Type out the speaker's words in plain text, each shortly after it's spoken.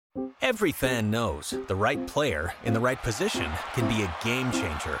Every fan knows the right player in the right position can be a game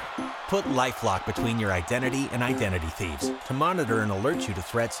changer. Put LifeLock between your identity and identity thieves to monitor and alert you to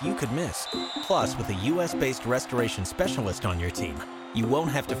threats you could miss. Plus, with a U.S.-based restoration specialist on your team, you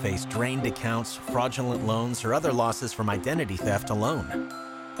won't have to face drained accounts, fraudulent loans, or other losses from identity theft alone.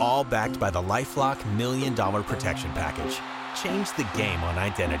 All backed by the LifeLock $1 Million Protection Package. Change the game on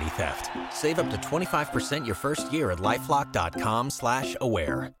identity theft. Save up to 25% your first year at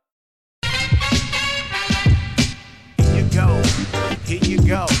LifeLock.com/aware. Here you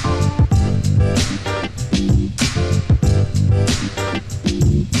go.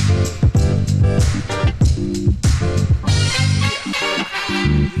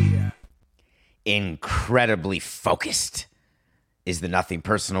 Incredibly focused is the Nothing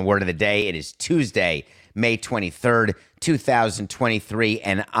Personal word of the day. It is Tuesday, May 23rd, 2023,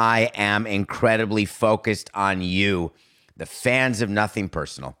 and I am incredibly focused on you, the fans of Nothing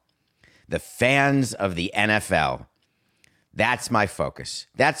Personal, the fans of the NFL. That's my focus.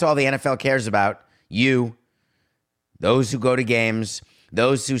 That's all the NFL cares about. You, those who go to games,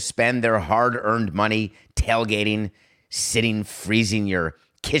 those who spend their hard-earned money tailgating, sitting, freezing your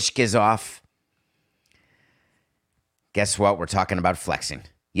kishkes off. Guess what? We're talking about flexing.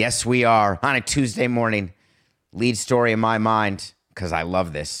 Yes, we are. On a Tuesday morning, lead story in my mind, because I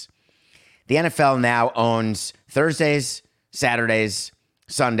love this. The NFL now owns Thursdays, Saturdays,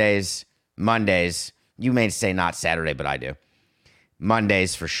 Sundays, Mondays. You may say not Saturday, but I do.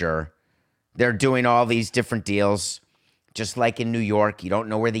 Mondays for sure. They're doing all these different deals. Just like in New York, you don't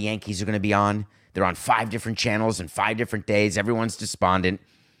know where the Yankees are going to be on. They're on 5 different channels and 5 different days. Everyone's despondent.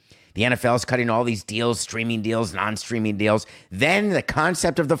 The NFL is cutting all these deals, streaming deals, non-streaming deals. Then the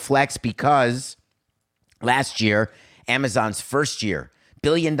concept of the flex, because last year, Amazon's first year,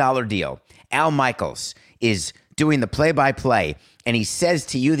 billion-dollar deal, Al Michaels is doing the play-by-play, and he says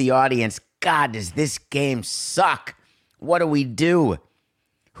to you, the audience, God, does this game suck? What do we do?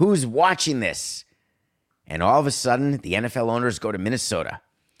 Who's watching this? And all of a sudden, the NFL owners go to Minnesota.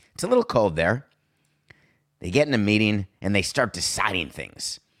 It's a little cold there. They get in a meeting, and they start deciding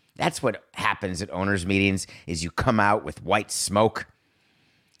things. That's what happens at owners' meetings, is you come out with white smoke.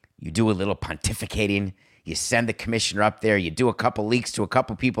 You do a little pontificating. You send the commissioner up there. You do a couple leaks to a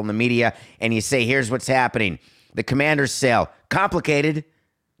couple people in the media, and you say, here's what's happening. The Commander's sale, complicated,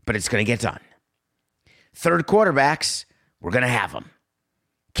 but it's going to get done. Third quarterbacks, we're going to have them.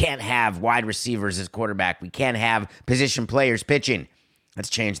 Can't have wide receivers as quarterback. We can't have position players pitching. Let's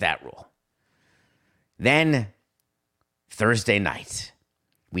change that rule. Then, Thursday night,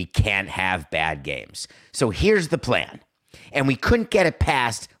 we can't have bad games. So here's the plan. And we couldn't get it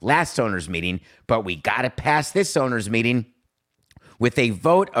past last owners meeting, but we got it past this owners meeting with a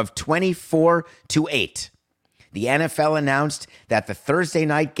vote of 24-8. The NFL announced that the Thursday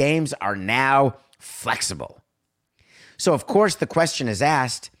night games are now flexible. So, of course, the question is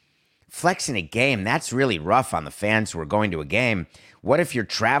asked, flexing a game, that's really rough on the fans who are going to a game. What if you're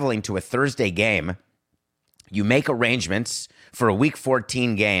traveling to a Thursday game? You make arrangements for a Week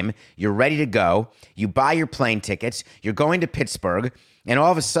 14 game. You're ready to go. You buy your plane tickets. You're going to Pittsburgh. And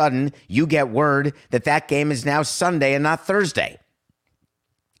all of a sudden, you get word that that game is now Sunday and not Thursday.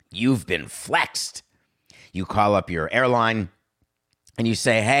 You've been flexed. You call up your airline and you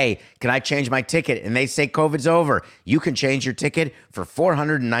say, hey, can I change my ticket? And they say COVID's over. You can change your ticket for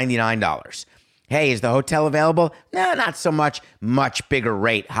 $499. Hey, is the hotel available? No, not so much. Much bigger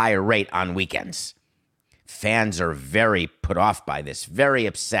rate, higher rate on weekends. Fans are very put off by this, very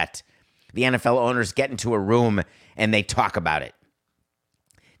upset. The NFL owners get into a room and they talk about it.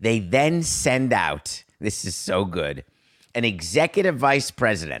 They then send out, this is so good, an executive vice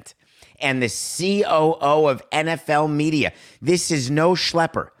president and the COO of NFL media. This is no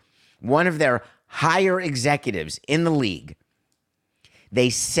schlepper. One of their higher executives in the league.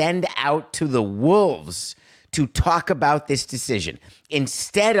 They send out to the wolves to talk about this decision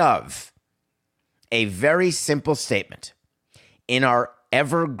instead of a very simple statement. In our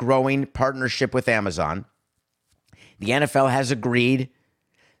ever-growing partnership with Amazon, the NFL has agreed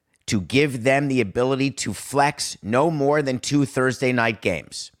to give them the ability to flex no more than 2 Thursday night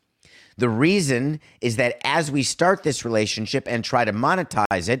games. The reason is that as we start this relationship and try to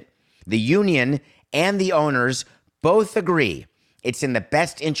monetize it, the union and the owners both agree it's in the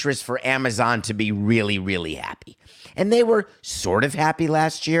best interest for Amazon to be really, really happy. And they were sort of happy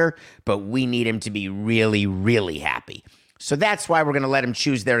last year, but we need them to be really, really happy. So that's why we're going to let them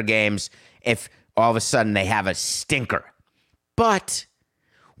choose their games if all of a sudden they have a stinker. But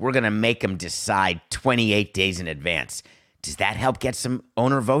we're going to make them decide 28 days in advance. Does that help get some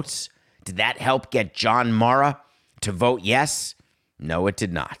owner votes? Did that help get John Mara to vote yes? No, it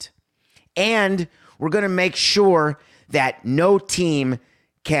did not. And we're going to make sure that no team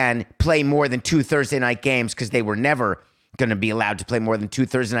can play more than 2 Thursday night games because they were never going to be allowed to play more than 2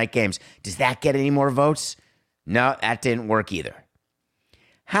 Thursday night games. Does that get any more votes? No, that didn't work either.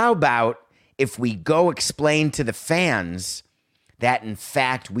 How about if we go explain to the fans that, in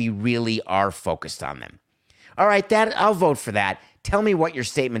fact, we really are focused on them? All right, I'll vote for that. Tell me what your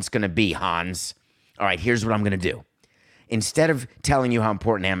statement's going to be, Hans. All right, here's what I'm going to do. Instead of telling you how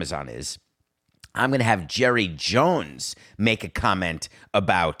important Amazon is, I'm going to have Jerry Jones make a comment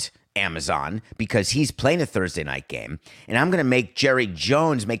about Amazon because he's playing a Thursday night game. And I'm going to make Jerry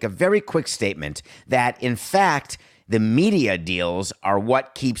Jones make a very quick statement that, in fact, the media deals are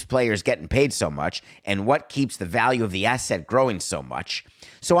what keeps players getting paid so much and what keeps the value of the asset growing so much.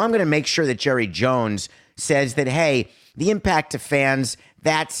 So I'm going to make sure that Jerry Jones says that, hey, the impact to fans,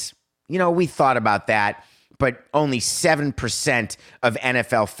 that's, we thought about that, but only 7% of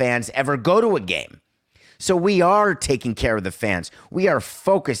NFL fans ever go to a game. So we are taking care of the fans. We are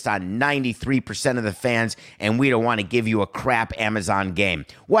focused on 93% of the fans, and we don't want to give you a crap Amazon game.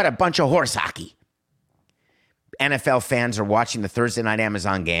 What a bunch of horse hockey. NFL fans are watching the Thursday night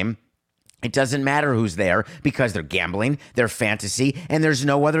Amazon game. It doesn't matter who's there because they're gambling, they're fantasy, and there's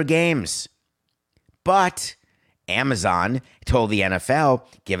no other games. But Amazon told the NFL,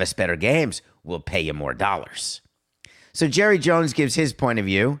 give us better games, we'll pay you more dollars. So Jerry Jones gives his point of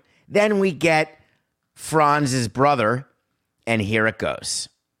view. Then we get Franz's brother, and here it goes.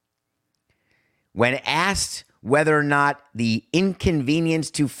 When asked whether or not the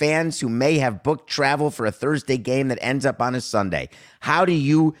inconvenience to fans who may have booked travel for a Thursday game that ends up on a Sunday, how do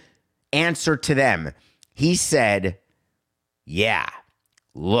you answer to them? He said, yeah,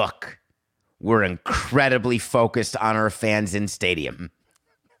 look, we're incredibly focused on our fans in stadium.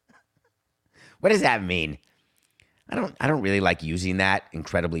 What does that mean? I don't really like using that,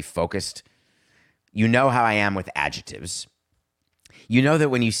 incredibly focused. You know how I am with adjectives. You know that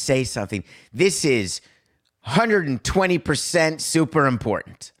when you say something, this is 120% super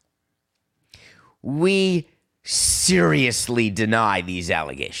important. We seriously deny these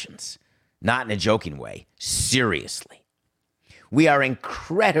allegations. Not in a joking way, seriously. We are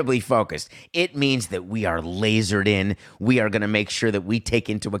incredibly focused. It means that we are lasered in. We are going to make sure that we take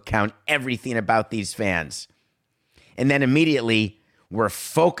into account everything about these fans. And then immediately, we're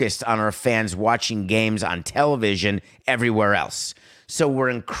focused on our fans watching games on television everywhere else. So we're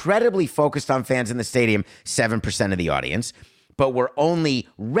incredibly focused on fans in the stadium, 7% of the audience, but we're only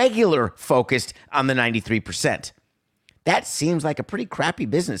regular focused on the 93%. That seems like a pretty crappy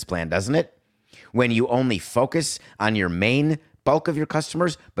business plan, doesn't it? When you only focus on your main bulk of your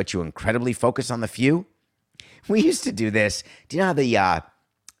customers, but you incredibly focus on the few. We used to do this. Do you know how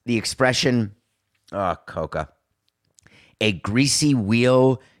the expression, Coca, a greasy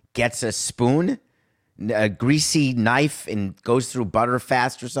wheel gets a spoon, a greasy knife and goes through butter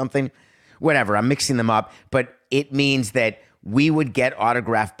fast or something? Whatever, I'm mixing them up. But it means that we would get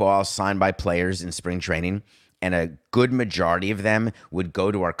autographed balls signed by players in spring training, and a good majority of them would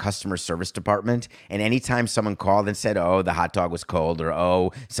go to our customer service department. And anytime someone called and said, oh, the hot dog was cold, or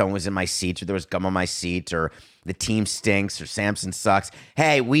oh, someone was in my seat, or there was gum on my seat, or the team stinks, or Samson sucks,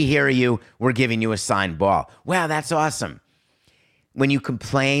 hey, we hear you. We're giving you a signed ball. Wow, that's awesome. When you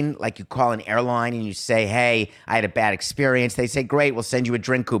complain, like you call an airline and you say, hey, I had a bad experience, they say, great, we'll send you a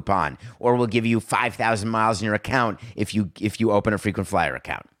drink coupon, or we'll give you 5,000 miles in your account if you open a frequent flyer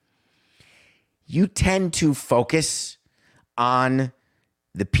account. You tend to focus on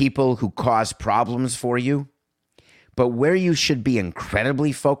the people who cause problems for you, but where you should be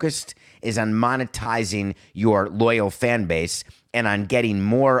incredibly focused is on monetizing your loyal fan base and on getting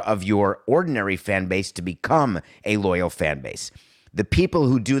more of your ordinary fan base to become a loyal fan base. The people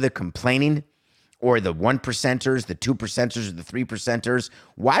who do the complaining, or the 1%ers, the 2%ers, or the 3%ers,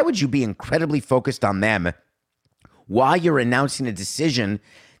 why would you be incredibly focused on them while you're announcing a decision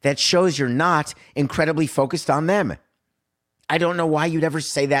that shows you're not incredibly focused on them? I don't know why you'd ever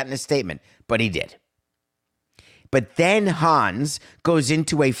say that in a statement, but he did. But then Hans goes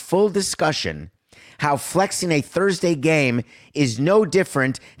into a full discussion how flexing a Thursday game is no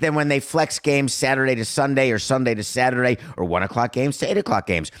different than when they flex games Saturday to Sunday, or Sunday to Saturday, or 1 o'clock games to 8 o'clock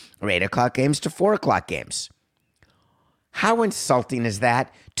games, or 8 o'clock games to 4 o'clock games. How insulting is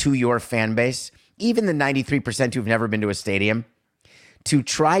that to your fan base, even the 93% who've never been to a stadium, to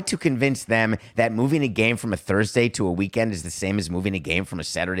try to convince them that moving a game from a Thursday to a weekend is the same as moving a game from a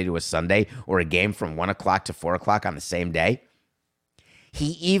Saturday to a Sunday, or a game from 1 o'clock to 4 o'clock on the same day?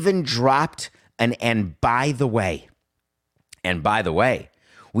 He even dropped and by the way,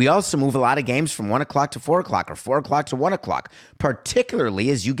 We also move a lot of games from 1 o'clock to 4 o'clock or 4 o'clock to 1 o'clock, particularly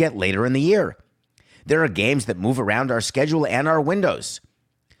as you get later in the year. There are games that move around our schedule and our windows.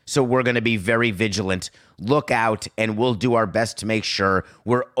 So we're going to be very vigilant. Look out, and we'll do our best to make sure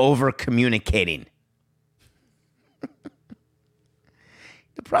we're over-communicating.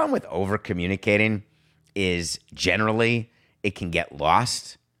 The problem with over-communicating is generally it can get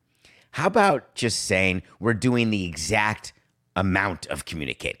lost. How about just saying we're doing the exact amount of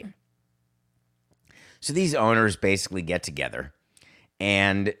communicating? So these owners basically get together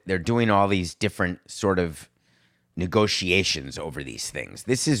and they're doing all these different sort of negotiations over these things.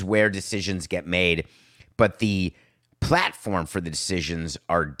 This is where decisions get made, but the platform for the decisions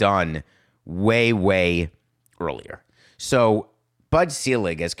are done way, way earlier. So Bud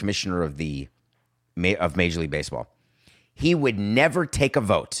Selig, as commissioner of Major League Baseball, he would never take a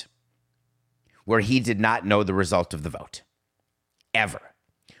vote where he did not know the result of the vote, ever.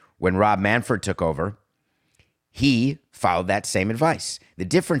 When Rob Manfred took over, he followed that same advice. The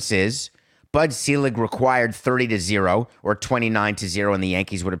difference is Bud Selig required 30-0 or 29-0, and the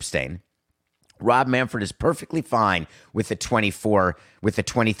Yankees would abstain. Rob Manfred is perfectly fine with the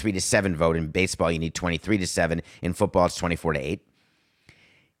 23-7 vote. In baseball, you need 23-7. In football, it's 24-8.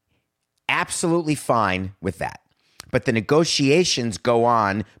 Absolutely fine with that. But the negotiations go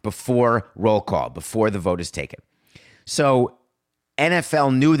on before roll call, before the vote is taken. So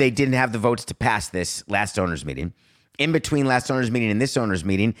NFL knew they didn't have the votes to pass this last owners meeting. In between last owners meeting and this owners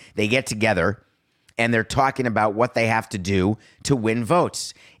meeting, they get together and they're talking about what they have to do to win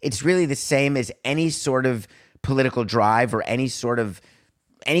votes. It's really the same as any sort of political drive or any sort of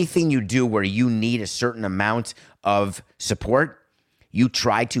anything you do where you need a certain amount of support. You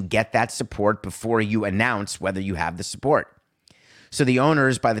try to get that support before you announce whether you have the support. So the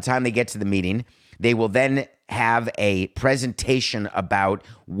owners, by the time they get to the meeting, they will then have a presentation about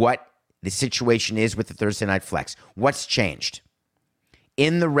what the situation is with the Thursday night flex. What's changed?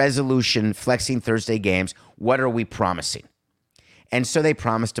 In the resolution, flexing Thursday games, what are we promising? And so they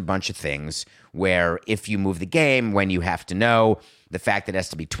promised a bunch of things where if you move the game, when you have to know, the fact that it has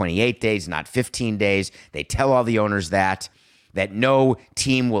to be 28 days, not 15 days. They tell all the owners that no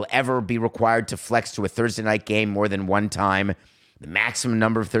team will ever be required to flex to a Thursday night game more than one time. The maximum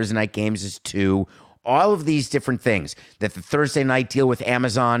number of Thursday night games is 2. All of these different things. That the Thursday night deal with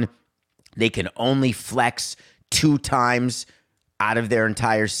Amazon, they can only flex 2 times out of their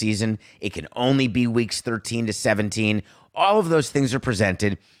entire season. It can only be weeks 13 to 17. All of those things are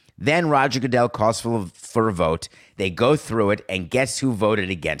presented. Then Roger Goodell calls for a vote. They go through it, and guess who voted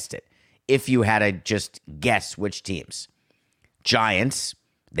against it? If you had to just guess which teams. Giants,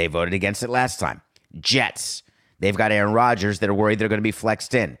 they voted against it last time. Jets, they've got Aaron Rodgers. They're worried they're going to be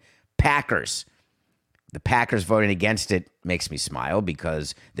flexed in. Packers, the Packers voting against it makes me smile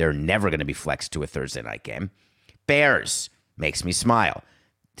because they're never going to be flexed to a Thursday night game. Bears makes me smile.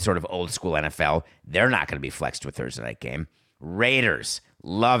 Sort of old school NFL. They're not going to be flexed to a Thursday night game. Raiders,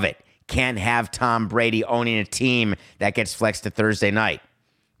 love it. Can't have Tom Brady owning a team that gets flexed to Thursday night.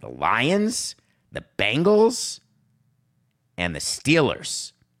 The Lions, the Bengals, and the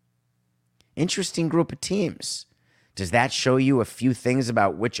Steelers. Interesting group of teams. Does that show you a few things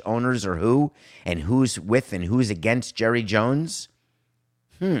about which owners are who and who's with and who's against Jerry Jones?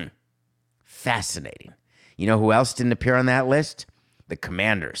 Fascinating. You know who else didn't appear on that list? The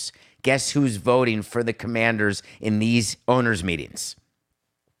Commanders. Guess who's voting for the Commanders in these owners' meetings?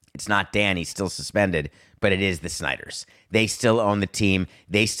 It's not Dan, he's still suspended, but it is the Snyders. They still own the team.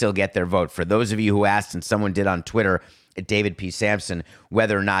 They still get their vote. For those of you who asked, and someone did on Twitter, at David P. Sampson,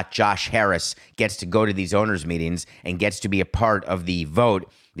 whether or not Josh Harris gets to go to these owners' meetings and gets to be a part of the vote,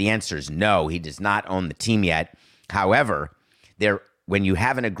 the answer is no. He does not own the team yet. However, when you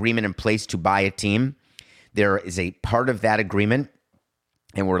have an agreement in place to buy a team, there is a part of that agreement,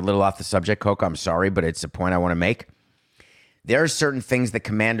 and we're a little off the subject, Coco, I'm sorry, but it's a point I want to make. There are certain things the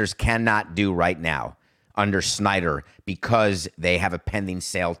Commanders cannot do right now under Snyder because they have a pending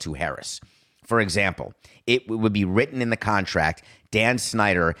sale to Harris. For example, it would be written in the contract, Dan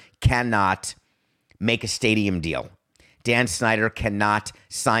Snyder cannot make a stadium deal. Dan Snyder cannot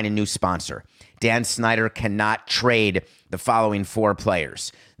sign a new sponsor. Dan Snyder cannot trade the following 4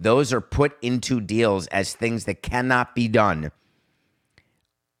 players. Those are put into deals as things that cannot be done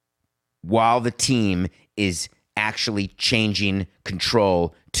while the team is actually changing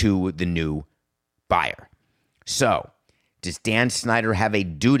control to the new buyer. So, does Dan Snyder have a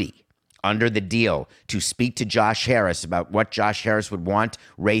duty under the deal to speak to Josh Harris about what Josh Harris would want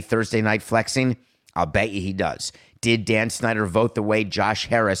Ray Thursday night flexing? I'll bet you he does. Did Dan Snyder vote the way Josh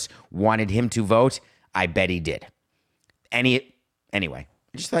Harris wanted him to vote? I bet he did. Anyway,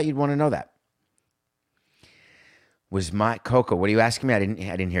 I just thought you'd want to know that. Was my Coco? What are you asking me? I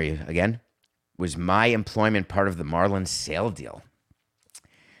didn't hear you again. Was my employment part of the Marlins sale deal?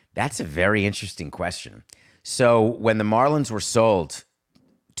 That's a very interesting question. So when the Marlins were sold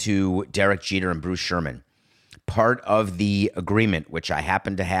to Derek Jeter and Bruce Sherman, part of the agreement, which I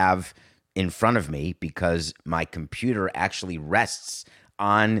happen to have in front of me because my computer actually rests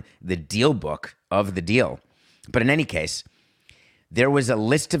on the deal book of the deal. But in any case, there was a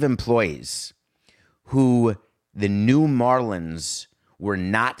list of employees who the new Marlins were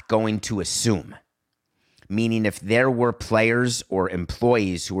not going to assume. Meaning if there were players or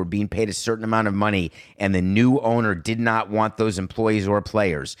employees who were being paid a certain amount of money and the new owner did not want those employees or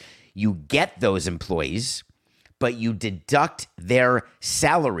players, you get those employees, but you deduct their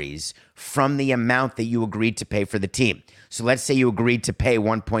salaries from the amount that you agreed to pay for the team. So let's say you agreed to pay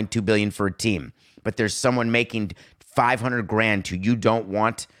 $1.2 billion for a team, but there's someone making $500,000 who you don't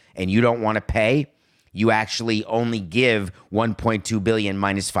want and you don't want to pay. You actually only give $1.2 billion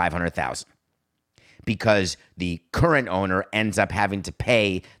minus $500,000 because the current owner ends up having to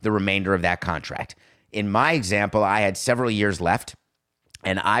pay the remainder of that contract. In my example, I had several years left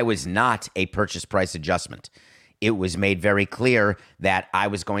and I was not a purchase price adjustment. It was made very clear that I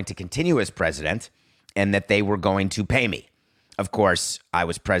was going to continue as president and that they were going to pay me. Of course, I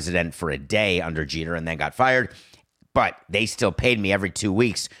was president for a day under Jeter and then got fired, but they still paid me every 2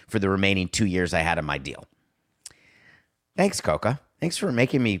 weeks for the remaining 2 years I had on my deal. Thanks, Coca. Thanks for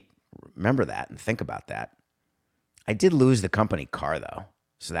making me remember that and think about that. I did lose the company car, though,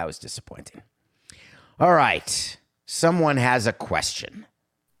 so that was disappointing. All right. Someone has a question.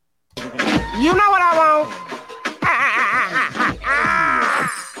 You know what I want?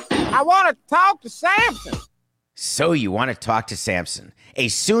 I want to talk to Samson. So you want to talk to Samson, a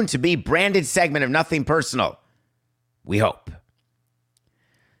soon-to-be branded segment of Nothing Personal. We hope.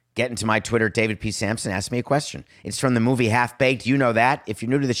 Get into my Twitter, David P. Sampson. Ask me a question. It's from the movie Half Baked. You know that. If you're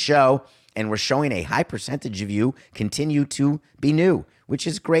new to the show, and we're showing a high percentage of you continue to be new, which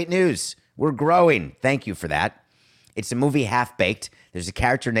is great news. We're growing. Thank you for that. It's a movie Half Baked. There's a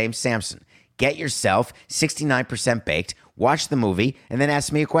character named Samson. Get yourself 69% baked, watch the movie, and then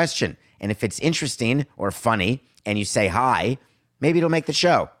ask me a question. And if it's interesting or funny, and you say hi, maybe it'll make the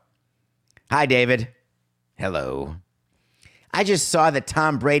show. Hi, David. Hello. I just saw that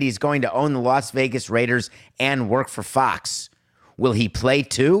Tom Brady's going to own the Las Vegas Raiders and work for Fox. Will he play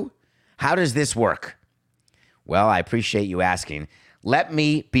too? How does this work? Well, I appreciate you asking. Let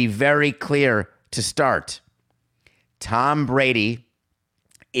me be very clear to start. Tom Brady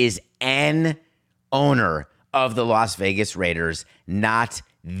is an owner of the Las Vegas Raiders, not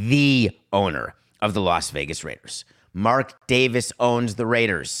the owner of the Las Vegas Raiders. Mark Davis owns the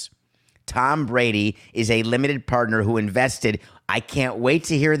Raiders. Tom Brady is a limited partner who invested, I can't wait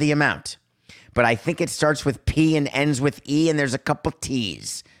to hear the amount, but I think it starts with P and ends with E, and there's a couple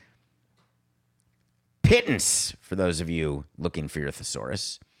T's. Pittance, for those of you looking for your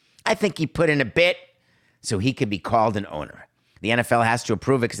thesaurus. I think he put in a bit so he could be called an owner. The NFL has to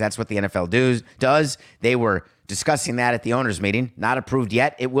approve it because that's what the NFL does. They were discussing that at the owners' meeting. Not approved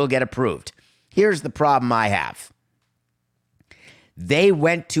yet. It will get approved. Here's the problem I have. They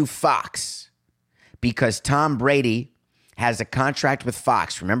went to Fox because Tom Brady has a contract with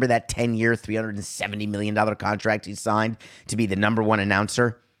Fox. Remember that 10-year, $370 million contract he signed to be the number one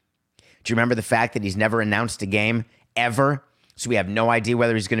announcer? Do you remember the fact that he's never announced a game ever? So we have no idea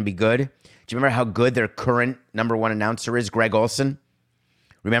whether he's going to be good. Do you remember how good their current number one announcer is, Greg Olson?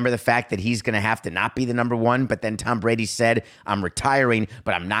 Remember the fact that he's going to have to not be the number one, but then Tom Brady said, I'm retiring,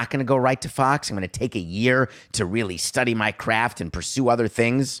 but I'm not going to go right to Fox. I'm going to take a year to really study my craft and pursue other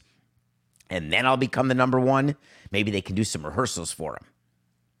things, and then I'll become the number one. Maybe they can do some rehearsals for him.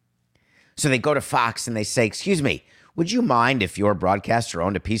 So they go to Fox and they say, excuse me, would you mind if your broadcaster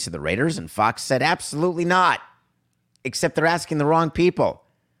owned a piece of the Raiders? And Fox said, absolutely not, except they're asking the wrong people.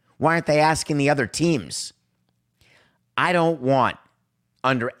 Why aren't they asking the other teams? I don't want,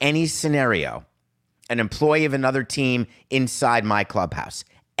 under any scenario, an employee of another team inside my clubhouse,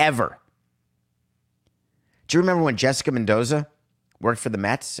 ever. Do you remember when Jessica Mendoza worked for the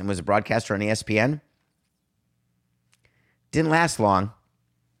Mets and was a broadcaster on ESPN? Didn't last long.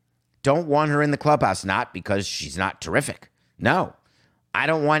 Don't want her in the clubhouse, not because she's not terrific. No, I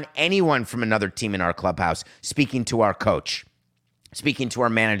don't want anyone from another team in our clubhouse speaking to our coach, speaking to our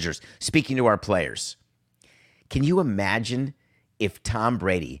managers, speaking to our players. Can you imagine if Tom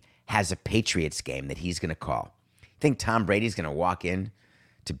Brady has a Patriots game that he's going to call? You think Tom Brady's going to walk in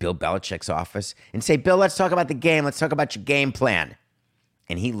to Bill Belichick's office and say, Bill, let's talk about the game. Let's talk about your game plan.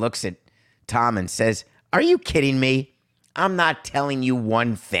 And he looks at Tom and says, are you kidding me? I'm not telling you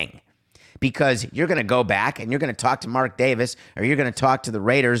one thing because you're going to go back and you're going to talk to Mark Davis or you're going to talk to the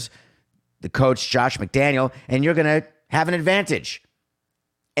Raiders, the coach, Josh McDaniel, and you're going to have an advantage.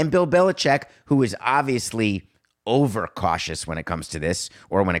 And Bill Belichick, who is obviously overcautious when it comes to this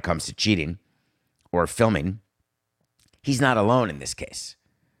or when it comes to cheating or filming, he's not alone in this case.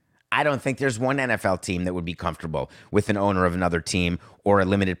 I don't think there's one NFL team that would be comfortable with an owner of another team or a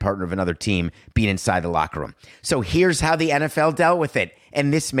limited partner of another team being inside the locker room. So here's how the NFL dealt with it,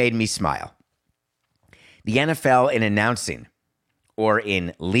 and this made me smile. The NFL, in announcing or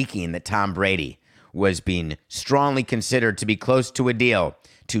in leaking that Tom Brady was being strongly considered to be close to a deal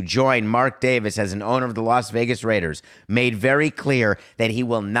to join Mark Davis as an owner of the Las Vegas Raiders, made very clear that he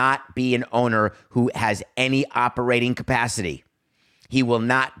will not be an owner who has any operating capacity. He will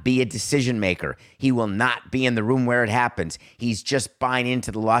not be a decision maker. He will not be in the room where it happens. He's just buying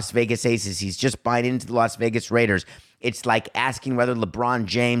into the Las Vegas Aces. He's just buying into the Las Vegas Raiders. It's like asking whether LeBron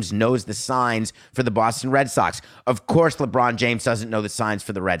James knows the signs for the Boston Red Sox. Of course, LeBron James doesn't know the signs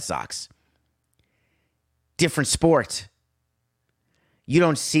for the Red Sox. Different sport. You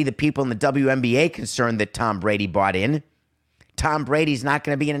don't see the people in the WNBA concerned that Tom Brady bought in. Tom Brady's not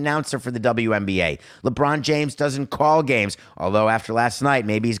going to be an announcer for the WNBA. LeBron James doesn't call games, although after last night,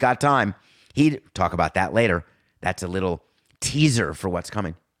 maybe he's got time. He'd talk about that later. That's a little teaser for what's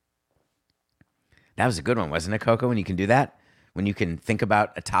coming. That was a good one, wasn't it, Coco, when you can do that? When you can think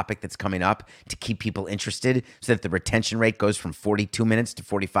about a topic that's coming up to keep people interested so that the retention rate goes from 42 minutes to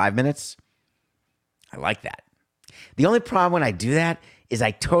 45 minutes? I like that. The only problem when I do that is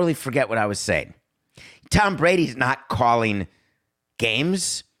I totally forget what I was saying. Tom Brady's not calling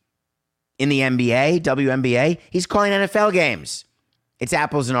games in the NBA, WNBA. He's calling NFL games. It's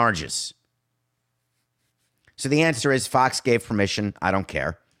apples and oranges. So the answer is Fox gave permission. I don't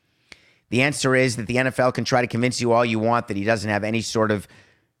care. The answer is that the NFL can try to convince you all you want that he doesn't have any sort of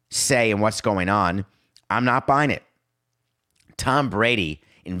say in what's going on. I'm not buying it. Tom Brady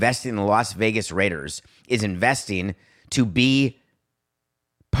investing in the Las Vegas Raiders is investing to be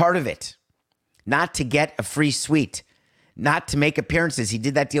part of it, not to get a free suite, not to make appearances. He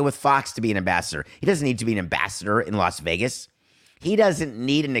did that deal with Fox to be an ambassador. He doesn't need to be an ambassador in Las Vegas. He doesn't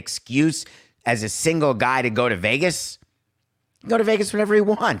need an excuse as a single guy to go to Vegas. He can go to Vegas whenever he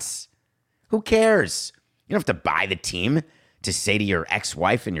wants. Who cares? You don't have to buy the team to say to your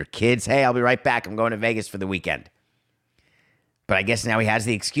ex-wife and your kids, hey, I'll be right back. I'm going to Vegas for the weekend. But I guess now he has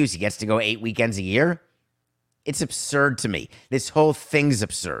the excuse. He gets to go 8 weekends a year. It's absurd to me. This whole thing's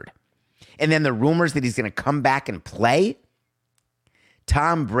absurd. And then the rumors that he's going to come back and play.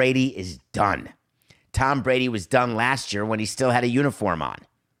 Tom Brady is done. Tom Brady was done last year when he still had a uniform on.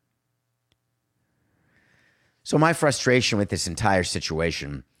 So my frustration with this entire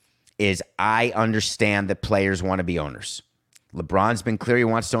situation is I understand that players want to be owners. LeBron's been clear he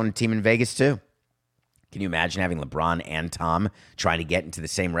wants to own a team in Vegas too. Can you imagine having LeBron and Tom trying to get into the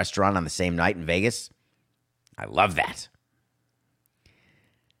same restaurant on the same night in Vegas? I love that.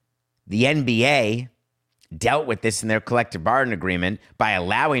 The NBA dealt with this in their collective bargaining agreement by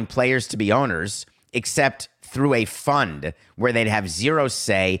allowing players to be owners, except through a fund where they'd have zero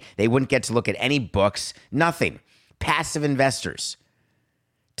say. They wouldn't get to look at any books, nothing. Passive investors.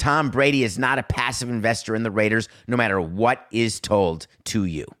 Tom Brady is not a passive investor in the Raiders, no matter what is told to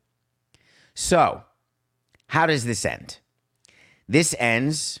you. So, how does this end? This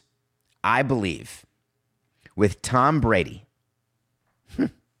ends, I believe, with Tom Brady.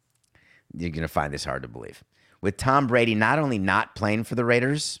 You're going to find this hard to believe. With Tom Brady not only not playing for the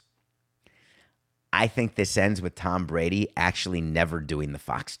Raiders, I think this ends with Tom Brady actually never doing the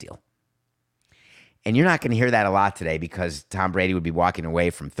Fox deal. And you're not going to hear that a lot today because Tom Brady would be walking away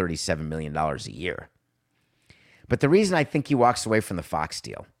from $37 million a year. But the reason I think he walks away from the Fox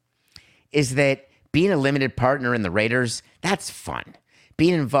deal is that being a limited partner in the Raiders, that's fun.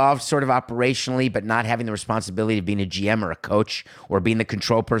 Being involved sort of operationally, but not having the responsibility of being a GM or a coach or being the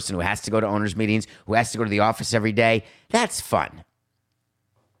control person who has to go to owners' meetings, who has to go to the office every day, that's fun.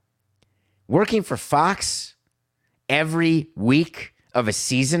 Working for Fox every week of a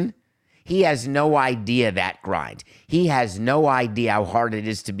season, he has no idea that grind. He has no idea how hard it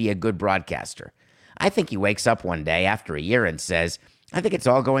is to be a good broadcaster. I think he wakes up one day after a year and says, I think it's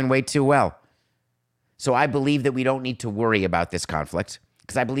all going way too well. So I believe that we don't need to worry about this conflict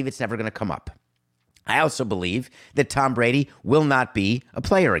because I believe it's never going to come up. I also believe that Tom Brady will not be a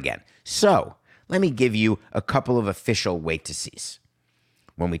player again. So let me give you a couple of official wait to sees.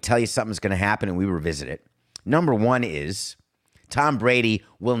 When we tell you something's going to happen and we revisit it, number one is Tom Brady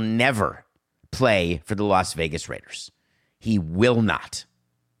will never play for the Las Vegas Raiders. He will not.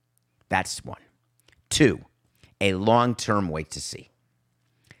 That's one. Two, a long-term wait to see.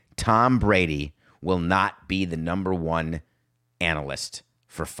 Tom Brady will not be the number one analyst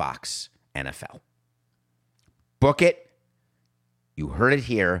for Fox NFL. Book it. You heard it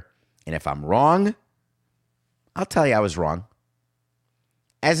here. And if I'm wrong, I'll tell you I was wrong.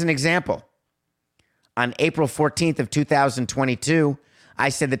 As an example, on April 14th of 2022, I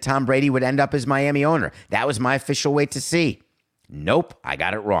said that Tom Brady would end up as Miami owner. That was my official wait to see. Nope, I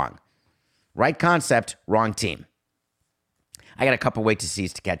got it wrong. Right concept, wrong team. I got a couple wait to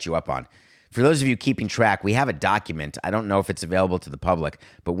sees to catch you up on. For those of you keeping track, we have a document. I don't know if it's available to the public,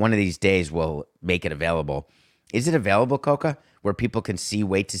 but one of these days we'll make it available. Is it available, Coca, where people can see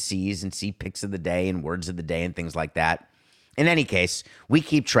wait to sees and see picks of the day and words of the day and things like that? In any case, we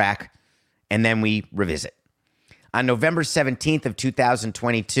keep track and then we revisit. On November 17th of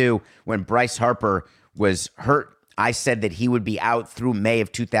 2022, when Bryce Harper was hurt, I said that he would be out through May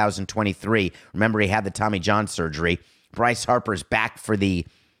of 2023. Remember, he had the Tommy John surgery. Bryce Harper's back for the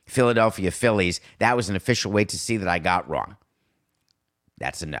Philadelphia Phillies. That was an official wait to see that I got wrong.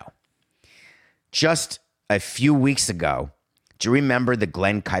 That's a no. Just a few weeks ago, do you remember the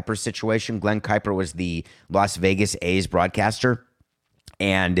Glenn Kuiper situation? Glenn Kuiper was the Las Vegas A's broadcaster,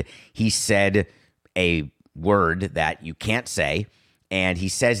 and he said a word that you can't say, and he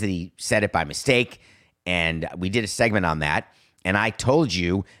says that he said it by mistake, and we did a segment on that, and I told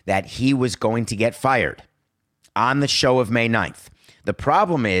you that he was going to get fired on the show of May 9th. The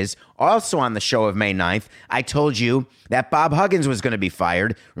problem is, also on the show of May 9th, I told you that Bob Huggins was going to be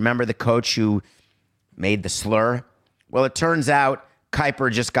fired. Remember the coach who made the slur? Well, it turns out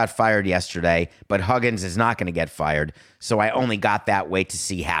Kuiper just got fired yesterday, but Huggins is not going to get fired, so I only got that wait to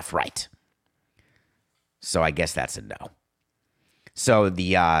see half right. So I guess that's a no. So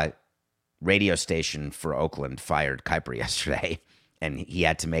the radio station for Oakland fired Kuiper yesterday, and he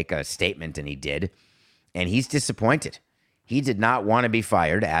had to make a statement, and he did. And he's disappointed. He did not want to be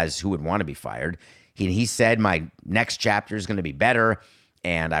fired, as who would want to be fired. He said, my next chapter is going to be better,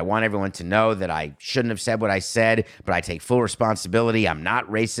 and I want everyone to know that I shouldn't have said what I said, but I take full responsibility. I'm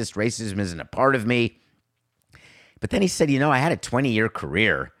not racist. Racism isn't a part of me. But then he said, I had a 20-year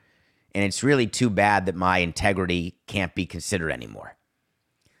career, and it's really too bad that my integrity can't be considered anymore.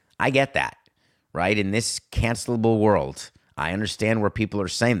 I get that, right? In this cancelable world, I understand where people are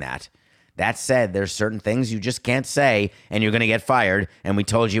saying that. That said, there's certain things you just can't say, and you're going to get fired, and we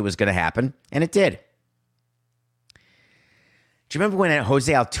told you it was going to happen, and it did. Do you remember when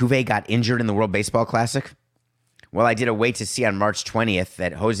Jose Altuve got injured in the World Baseball Classic? Well, I did a wait to see on March 20th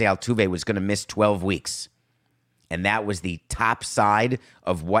that Jose Altuve was going to miss 12 weeks, and that was the top side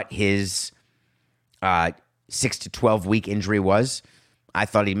of what his 6 to 12 week injury was. I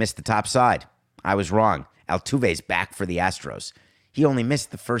thought he missed the top side. I was wrong. Altuve's back for the Astros. He only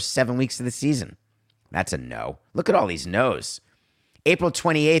missed the first 7 weeks of the season. That's a no. Look at all these no's. April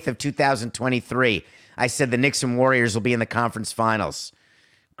 28th of 2023, I said the Knicks and Warriors will be in the conference finals.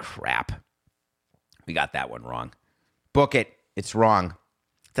 Crap. We got that one wrong. Book it. It's wrong.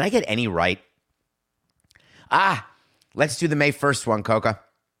 Did I get any right? Let's do the May 1st one, Coca.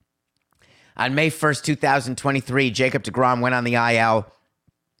 On May 1st, 2023, Jacob deGrom went on the IL,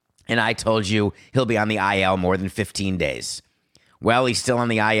 and I told you he'll be on the IL more than 15 days. Well, he's still on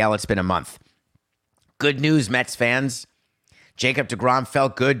the IL. It's been a month. Good news, Mets fans. Jacob deGrom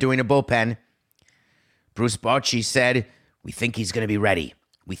felt good doing a bullpen. Bruce Bochy said, we think he's going to be ready.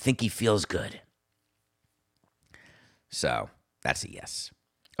 We think he feels good. So, that's a yes.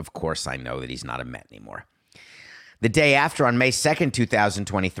 Of course, I know that he's not a Met anymore. The day after, on May 2nd,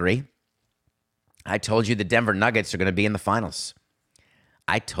 2023, I told you the Denver Nuggets are going to be in the finals.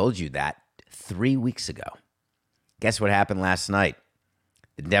 I told you that 3 weeks ago. Guess what happened last night?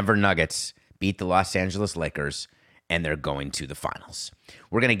 The Denver Nuggets beat the Los Angeles Lakers, and they're going to the finals.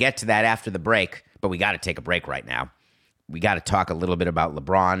 We're going to get to that after the break, but we got to take a break right now. We got to talk a little bit about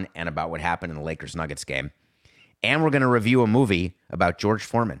LeBron and about what happened in the Lakers-Nuggets game. And we're going to review a movie about George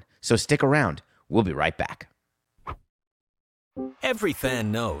Foreman. So stick around. We'll be right back. Every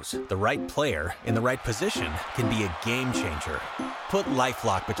fan knows the right player in the right position can be a game changer. Put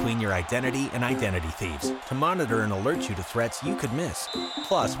LifeLock between your identity and identity thieves to monitor and alert you to threats you could miss.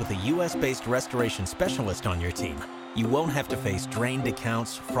 Plus, with a U.S.-based restoration specialist on your team, you won't have to face drained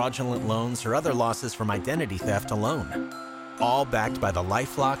accounts, fraudulent loans, or other losses from identity theft alone. All backed by the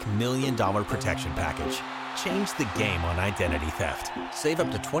LifeLock $1 Million Protection Package. Change the game on identity theft. Save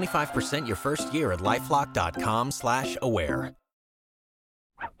up to 25% your first year at LifeLock.com/aware.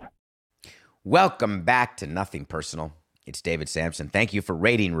 Welcome back to Nothing Personal. It's David Sampson. Thank you for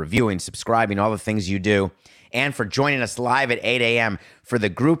rating, reviewing, subscribing, all the things you do, and for joining us live at 8 a.m. For the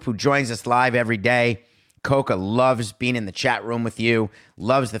group who joins us live every day, Coca loves being in the chat room with you,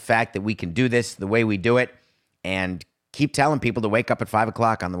 loves the fact that we can do this the way we do it, and keep telling people to wake up at 5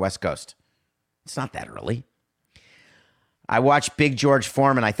 o'clock on the West Coast. It's not that early. I watched Big George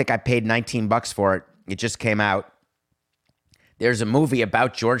Foreman. I think I paid $19 for it. It just came out. There's a movie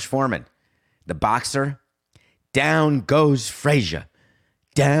about George Foreman, the boxer. Down goes Frazier.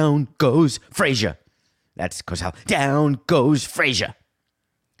 Down goes Frazier. That's goes how down goes Frazier.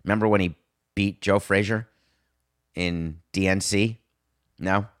 Remember when he beat Joe Frazier in DNC?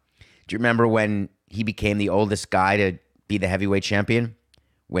 No? Do you remember when he became the oldest guy to be the heavyweight champion?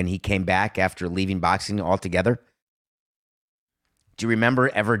 When he came back after leaving boxing altogether? Do you remember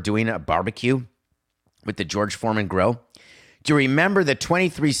ever doing a barbecue with the George Foreman grill? Do you remember the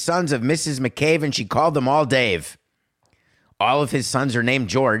 23 sons of Mrs. McCabe, and she called them all Dave? All of his sons are named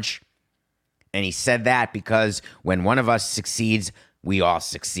George. And he said that because when one of us succeeds, we all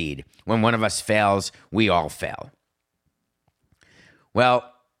succeed. When one of us fails, we all fail.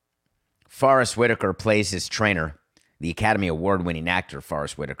 Well, Forrest Whitaker plays his trainer, the Academy Award-winning actor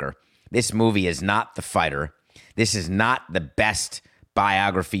Forrest Whitaker. This movie is not The Fighter. This is not the best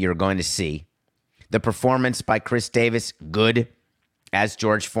biography you're going to see. The performance by Chris Davis, good as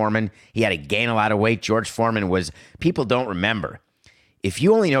George Foreman. He had to gain a lot of weight. George Foreman was, people don't remember. If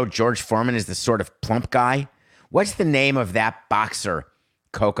you only know George Foreman is the sort of plump guy, what's the name of that boxer,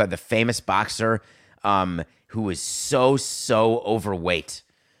 Coca, the famous boxer who was so overweight?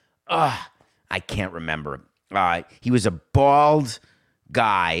 I can't remember. He was a bald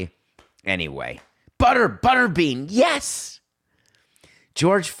guy. Anyway, Butterbean, yes!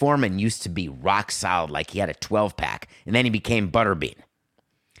 George Foreman used to be rock solid, like he had a 12-pack, and then he became Butterbean.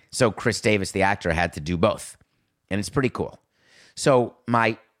 So Chris Davis, the actor, had to do both, and it's pretty cool. So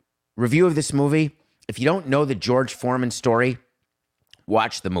my review of this movie, if you don't know the George Foreman story,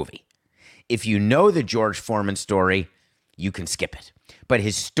 watch the movie. If you know the George Foreman story, you can skip it. But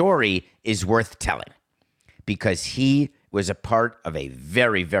his story is worth telling because he was a part of a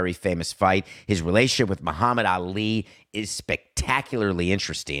very, very famous fight. His relationship with Muhammad Ali is spectacularly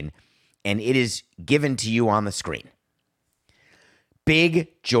interesting, and it is given to you on the screen. Big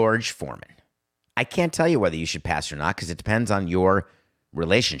George Foreman. I can't tell you whether you should pass or not because it depends on your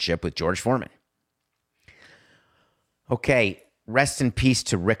relationship with George Foreman. Okay, rest in peace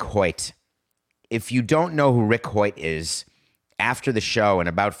to Rick Hoyt. If you don't know who Rick Hoyt is, after the show in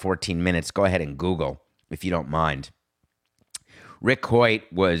about 14 minutes, go ahead and Google if you don't mind. Rick Hoyt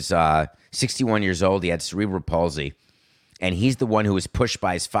was 61 years old. He had cerebral palsy, and he's the one who was pushed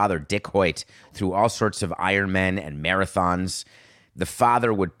by his father, Dick Hoyt, through all sorts of Ironmen and marathons. The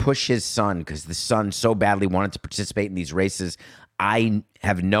father would push his son because the son so badly wanted to participate in these races. I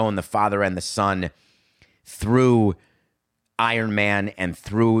have known the father and the son through Ironman and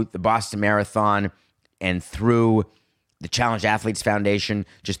through the Boston Marathon and through the Challenge Athletes Foundation,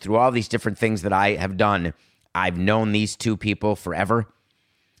 just through all these different things that I have done. I've known these two people forever,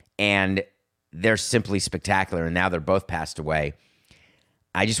 and they're simply spectacular, and now they're both passed away.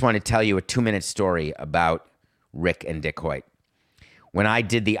 I just want to tell you a 2-minute story about Rick and Dick Hoyt. When I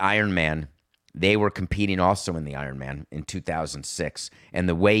did the Ironman, they were competing also in the Ironman in 2006, and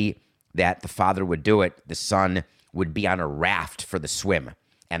the way that the father would do it, the son would be on a raft for the swim,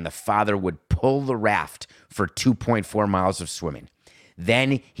 and the father would pull the raft for 2.4 miles of swimming.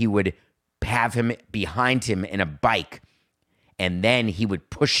 Then he would have him behind him in a bike, and then he would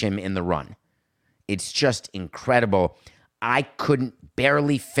push him in the run. It's just incredible. I couldn't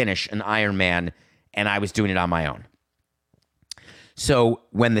barely finish an Ironman, and I was doing it on my own. So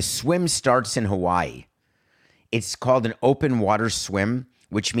when the swim starts in Hawaii, it's called an open water swim,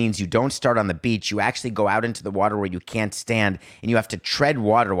 which means you don't start on the beach. You actually go out into the water where you can't stand, and you have to tread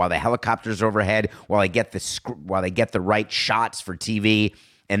water while the helicopter's overhead, while they get the right shots for TV,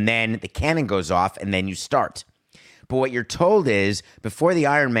 and then the cannon goes off, and then you start. But what you're told is, before the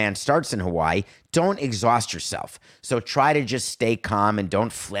Ironman starts in Hawaii, don't exhaust yourself. So try to just stay calm and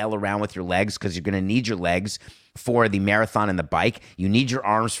don't flail around with your legs because you're going to need your legs for the marathon and the bike. You need your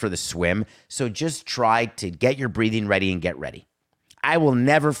arms for the swim. So just try to get your breathing ready and get ready. I will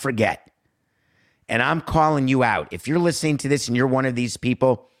never forget. And I'm calling you out. If you're listening to this and you're one of these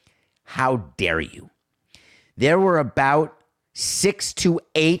people, how dare you? There were about 6 to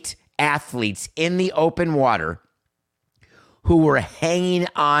 8 athletes in the open water who were hanging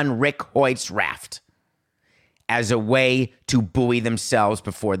on Rick Hoyt's raft as a way to buoy themselves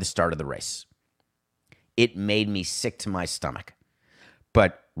before the start of the race. It made me sick to my stomach.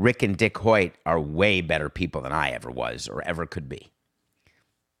 But Rick and Dick Hoyt are way better people than I ever was or ever could be.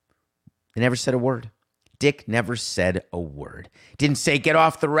 They never said a word. Dick never said a word. Didn't say, get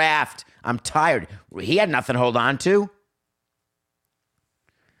off the raft. I'm tired. He had nothing to hold on to.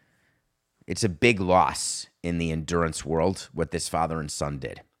 It's a big loss in the endurance world, what this father and son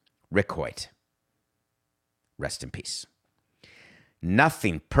did. Rick Hoyt. Rest in peace.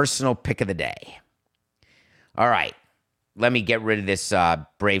 Nothing personal pick of the day. All right. Let me get rid of this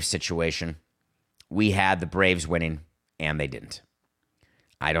Braves situation. We had the Braves winning, and they didn't.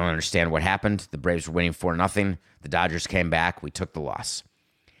 I don't understand what happened. The Braves were winning 4-0. The Dodgers came back. We took the loss.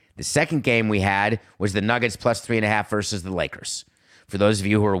 The second game we had was the Nuggets plus 3.5 versus the Lakers. For those of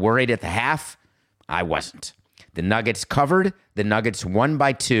you who were worried at the half, I wasn't. The Nuggets covered. The Nuggets won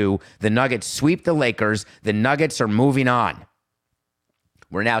by 2. The Nuggets sweep the Lakers. The Nuggets are moving on.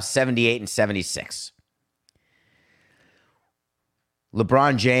 We're now 78-76.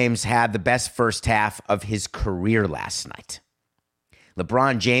 LeBron James had the best first half of his career last night.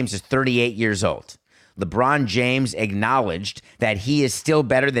 LeBron James is 38 years old. LeBron James acknowledged that he is still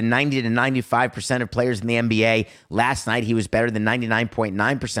better than 90 to 95% of players in the NBA. Last night, he was better than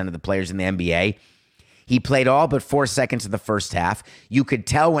 99.9% of the players in the NBA. He played all but 4 seconds of the first half. You could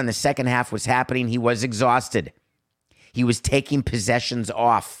tell when the second half was happening, he was exhausted. He was taking possessions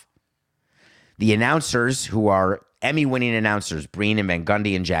off. The announcers, who are Emmy-winning announcers, Breen and Van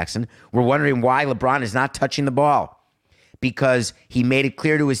Gundy and Jackson, were wondering why LeBron is not touching the ball. Because he made it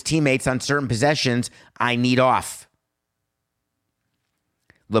clear to his teammates on certain possessions, I need off.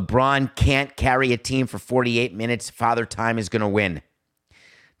 LeBron can't carry a team for 48 minutes. Father Time is going to win.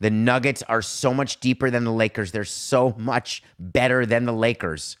 The Nuggets are so much deeper than the Lakers. They're so much better than the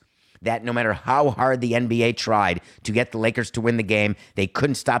Lakers that no matter how hard the NBA tried to get the Lakers to win the game, they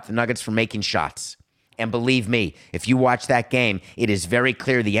couldn't stop the Nuggets from making shots. And believe me, if you watch that game, it is very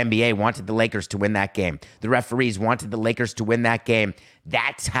clear the NBA wanted the Lakers to win that game. The referees wanted the Lakers to win that game.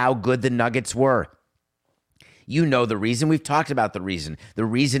 That's how good the Nuggets were. You know the reason. We've talked about the reason. The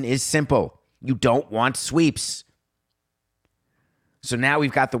reason is simple. You don't want sweeps. So now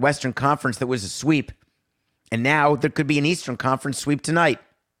we've got the Western Conference that was a sweep, and now there could be an Eastern Conference sweep tonight.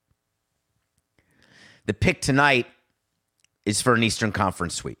 The pick tonight is for an Eastern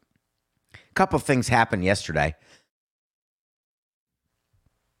Conference sweep. A couple things happened yesterday.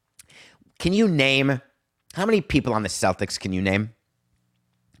 Can you name, how many people on the Celtics can you name?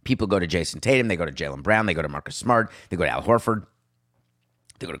 People go to Jason Tatum, they go to Jaylen Brown, they go to Marcus Smart, they go to Al Horford,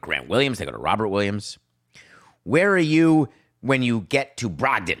 they go to Grant Williams, they go to Robert Williams. Where are you when you get to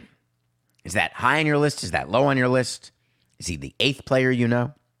Brogdon? Is that high on your list? Is that low on your list? Is he the 8th player you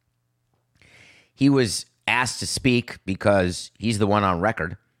know? He was asked to speak because he's the one on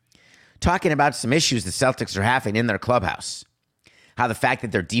record talking about some issues the Celtics are having in their clubhouse. How the fact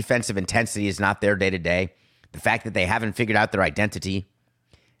that their defensive intensity is not there day to day. The fact that they haven't figured out their identity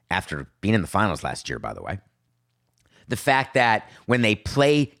after being in the finals last year, by the way. The fact that when they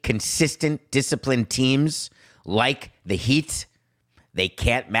play consistent, disciplined teams like the Heat, they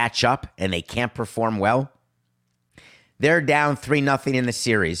can't match up and they can't perform well. They're down 3-0 in the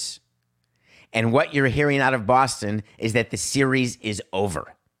series. And what you're hearing out of Boston is that the series is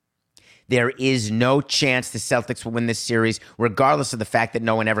over. There is no chance the Celtics will win this series, regardless of the fact that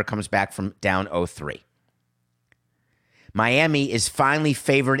no one ever comes back from down 0-3. Miami is finally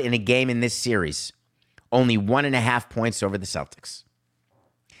favored in a game in this series. Only 1.5 points over the Celtics.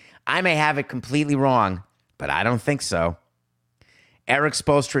 I may have it completely wrong, but I don't think so. Eric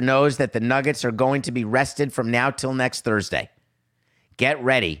Spoelstra knows that the Nuggets are going to be rested from now till next Thursday. Get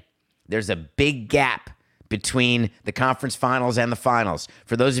ready. There's a big gap between the conference finals and the finals.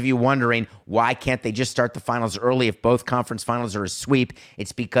 For those of you wondering, why can't they just start the finals early if both conference finals are a sweep?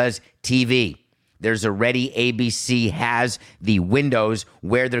 It's because TV. There's already ABC has the windows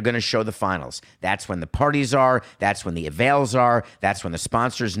where they're going to show the finals. That's when the parties are. That's when the avails are. That's when the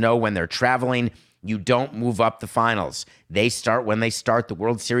sponsors know when they're traveling. You don't move up the finals. They start when they start. The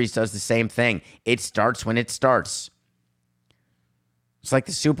World Series does the same thing. It starts when it starts. It's like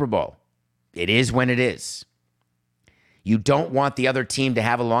the Super Bowl. It is when it is. You don't want the other team to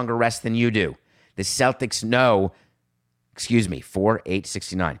have a longer rest than you do. The Celtics know,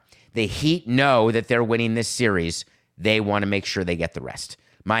 4-8-69. The Heat know that they're winning this series. They want to make sure they get the rest.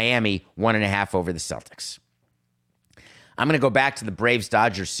 Miami, 1.5 over the Celtics. I'm going to go back to the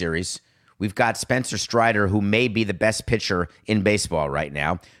Braves-Dodgers series. We've got Spencer Strider, who may be the best pitcher in baseball right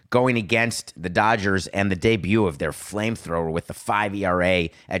now, going against the Dodgers and the debut of their flamethrower with the 5 ERA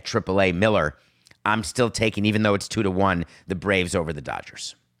at AAA, Miller. I'm still taking, even though it's 2-1, the Braves over the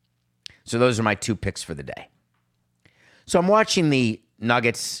Dodgers. So those are my 2 picks for the day. So I'm watching the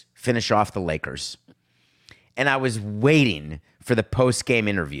Nuggets finish off the Lakers, and I was waiting for the post-game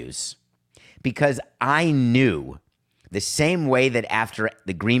interviews because I knew the same way that after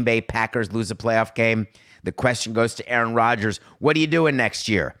the Green Bay Packers lose a playoff game, the question goes to Aaron Rodgers, what are you doing next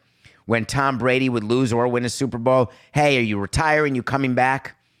year? When Tom Brady would lose or win a Super Bowl, hey, are you retiring? You coming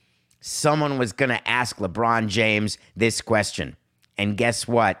back? Someone was going to ask LeBron James this question. And guess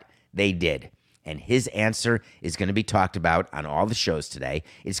what? They did. And his answer is going to be talked about on all the shows today.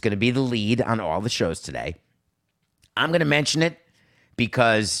 It's going to be the lead on all the shows today. I'm going to mention it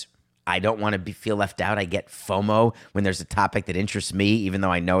because I don't want to feel left out. I get FOMO when there's a topic that interests me, even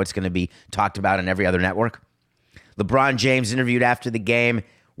though I know it's going to be talked about on every other network. LeBron James, interviewed after the game,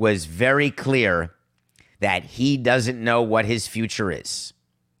 was very clear that he doesn't know what his future is.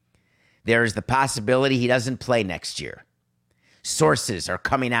 There is the possibility he doesn't play next year. Sources are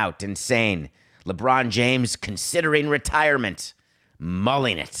coming out and saying LeBron James considering retirement,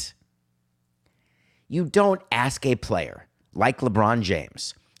 mulling it. You don't ask a player like LeBron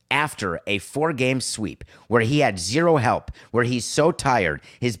James after a 4-game sweep where he had zero help, where he's so tired,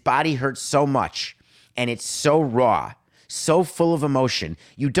 his body hurts so much, and it's so raw, so full of emotion.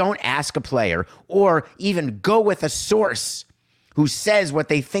 You don't ask a player or even go with a source who says what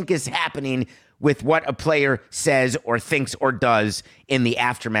they think is happening with what a player says or thinks or does in the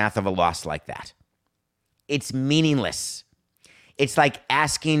aftermath of a loss like that. It's meaningless. It's like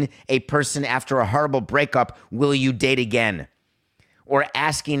asking a person after a horrible breakup, will you date again? Or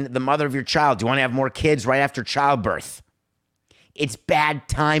asking the mother of your child, do you want to have more kids right after childbirth? It's bad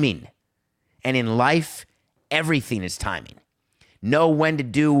timing. And in life, everything is timing. Know when to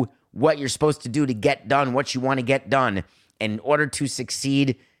do what you're supposed to do to get done what you want to get done. And in order to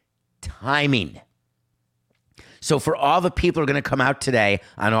succeed, timing. So for all the people who are going to come out today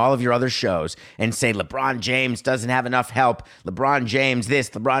on all of your other shows and say LeBron James doesn't have enough help, LeBron James this,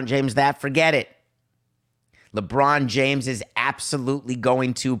 LeBron James that, forget it. LeBron James is absolutely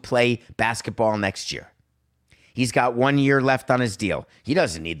going to play basketball next year. He's got 1 year left on his deal. He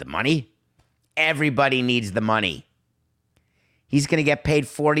doesn't need the money. Everybody needs the money. He's going to get paid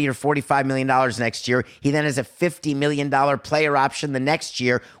 $40 or $45 million next year. He then has a $50 million player option the next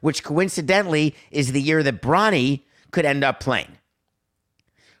year, which coincidentally is the year that Bronny could end up playing.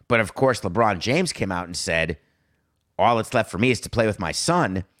 But of course, LeBron James came out and said, all that's left for me is to play with my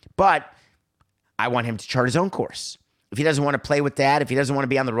son, but I want him to chart his own course. If he doesn't want to play with dad, if he doesn't want to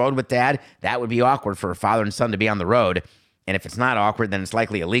be on the road with dad, that would be awkward for a father and son to be on the road. And if it's not awkward, then it's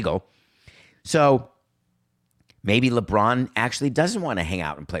likely illegal. So maybe LeBron actually doesn't want to hang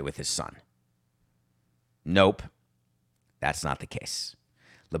out and play with his son. Nope, that's not the case.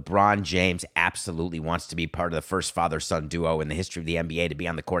 LeBron James absolutely wants to be part of the first father-son duo in the history of the NBA to be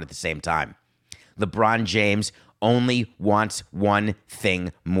on the court at the same time. LeBron James only wants one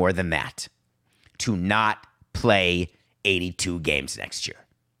thing more than that: to not play 82 games next year,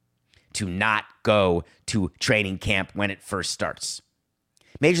 to not go to training camp when it first starts.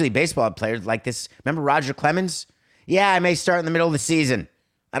 Major League Baseball players like this. Remember Roger Clemens? Yeah, I may start in the middle of the season.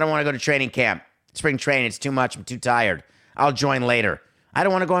 I don't want to go to training camp. Spring training, it's too much. I'm too tired. I'll join later. I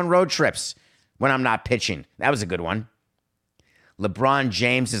don't want to go on road trips when I'm not pitching. That was a good one. LeBron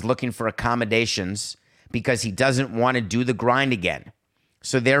James is looking for accommodations because he doesn't want to do the grind again.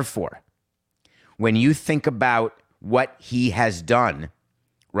 So therefore, when you think about what he has done,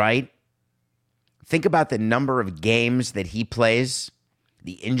 right? Think about the number of games that he plays,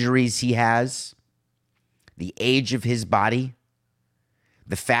 the injuries he has, the age of his body,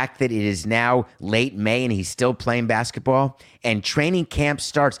 the fact that it is now late May and he's still playing basketball, and training camp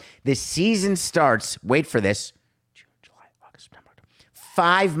starts. The season starts, wait for this, June, July, August, September,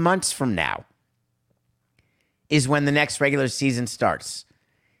 5 months from now is when the next regular season starts.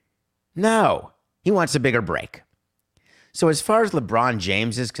 No, he wants a bigger break. So as far as LeBron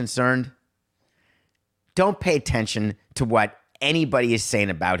James is concerned, don't pay attention to what anybody is saying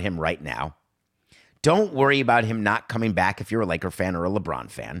about him right now. Don't worry about him not coming back if you're a Laker fan or a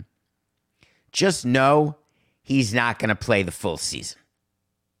LeBron fan. Just know he's not going to play the full season.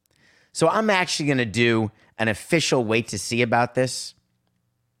 So I'm actually going to do an official wait to see about this.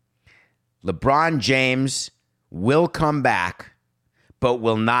 LeBron James will come back, but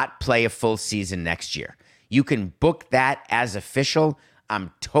will not play a full season next year. You can book that as official.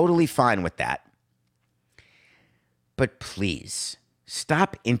 I'm totally fine with that. But please,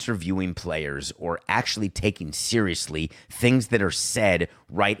 stop interviewing players or actually taking seriously things that are said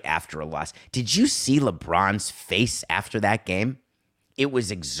right after a loss. Did you see LeBron's face after that game? It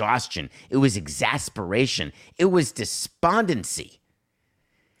was exhaustion. It was exasperation. It was despondency.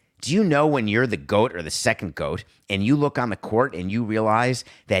 Do you know when you're the GOAT or the second GOAT and you look on the court and you realize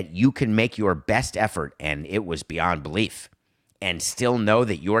that you can make your best effort, and it was beyond belief, and still know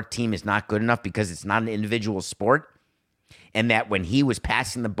that your team is not good enough because it's not an individual sport? And that when he was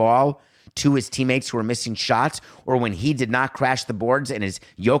passing the ball to his teammates who were missing shots, or when he did not crash the boards and his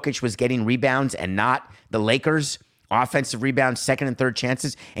Jokic was getting rebounds and not the Lakers' offensive rebounds, second and third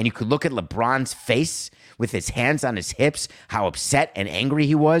chances, and you could look at LeBron's face with his hands on his hips, how upset and angry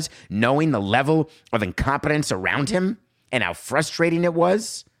he was, knowing the level of incompetence around him and how frustrating it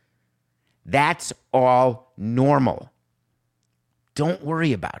was. That's all normal. Don't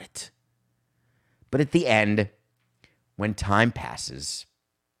worry about it. But at the end, when time passes,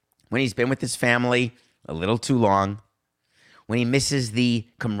 when he's been with his family a little too long, when he misses the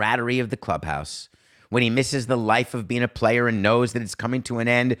camaraderie of the clubhouse, when he misses the life of being a player and knows that it's coming to an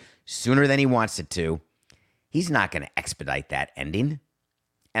end sooner than he wants it to, he's not going to expedite that ending.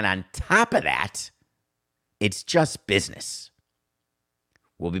 And on top of that, it's just business.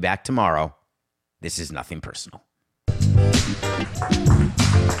 We'll be back tomorrow. This is nothing personal.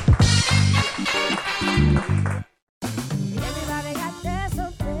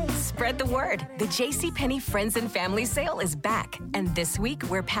 Spread the word. The JCPenney Friends and Family Sale is back. And this week,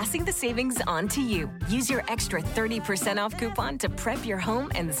 we're passing the savings on to you. Use your extra 30% off coupon to prep your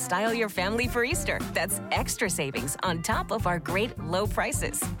home and style your family for Easter. That's extra savings on top of our great low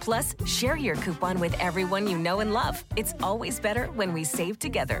prices. Plus, share your coupon with everyone you know and love. It's always better when we save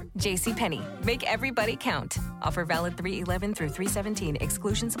together. JCPenney. Make everybody count. Offer valid 3/11 through 3/17.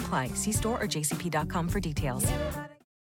 Exclusions apply. See store or jcp.com for details.